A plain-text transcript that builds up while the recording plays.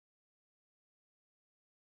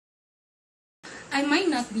I might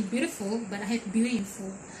not be beautiful, but I have beauty in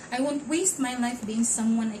full. I won't waste my life being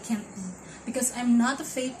someone I can't be, because I'm not a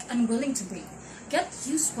fake unwilling to break. Get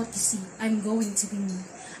used what you see, I'm going to be me.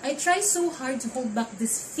 I try so hard to hold back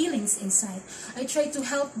these feelings inside. I try to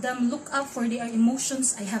help them look up for their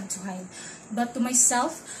emotions I have to hide. But to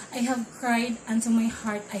myself, I have cried, and to my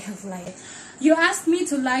heart I have lied. You asked me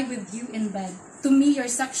to lie with you in bed. To me, your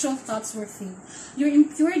sexual thoughts were fake. Your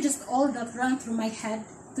impure just all that ran through my head.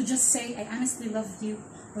 To just say I honestly love you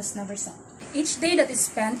was never said. Each day that is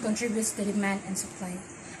spent contributes to demand and supply.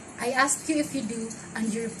 I ask you if you do,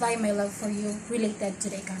 and you reply my love for you related to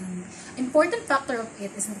the economy. Important factor of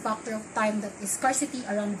it is the factor of time that is scarcity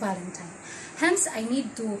around Valentine. Hence, I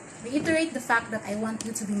need to reiterate the fact that I want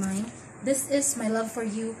you to be mine. This is my love for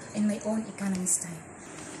you in my own economy style.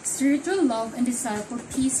 Spiritual love and desire for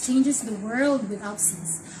peace changes the world without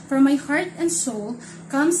cease. For my heart and soul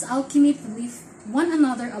comes alchemy to lift one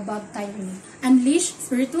another above tyranny. Unleashed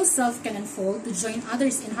spiritual self can unfold to join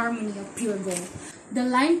others in harmony of pure gold. The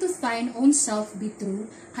line to thine own self be true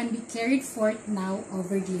can be carried forth now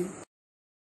overdue.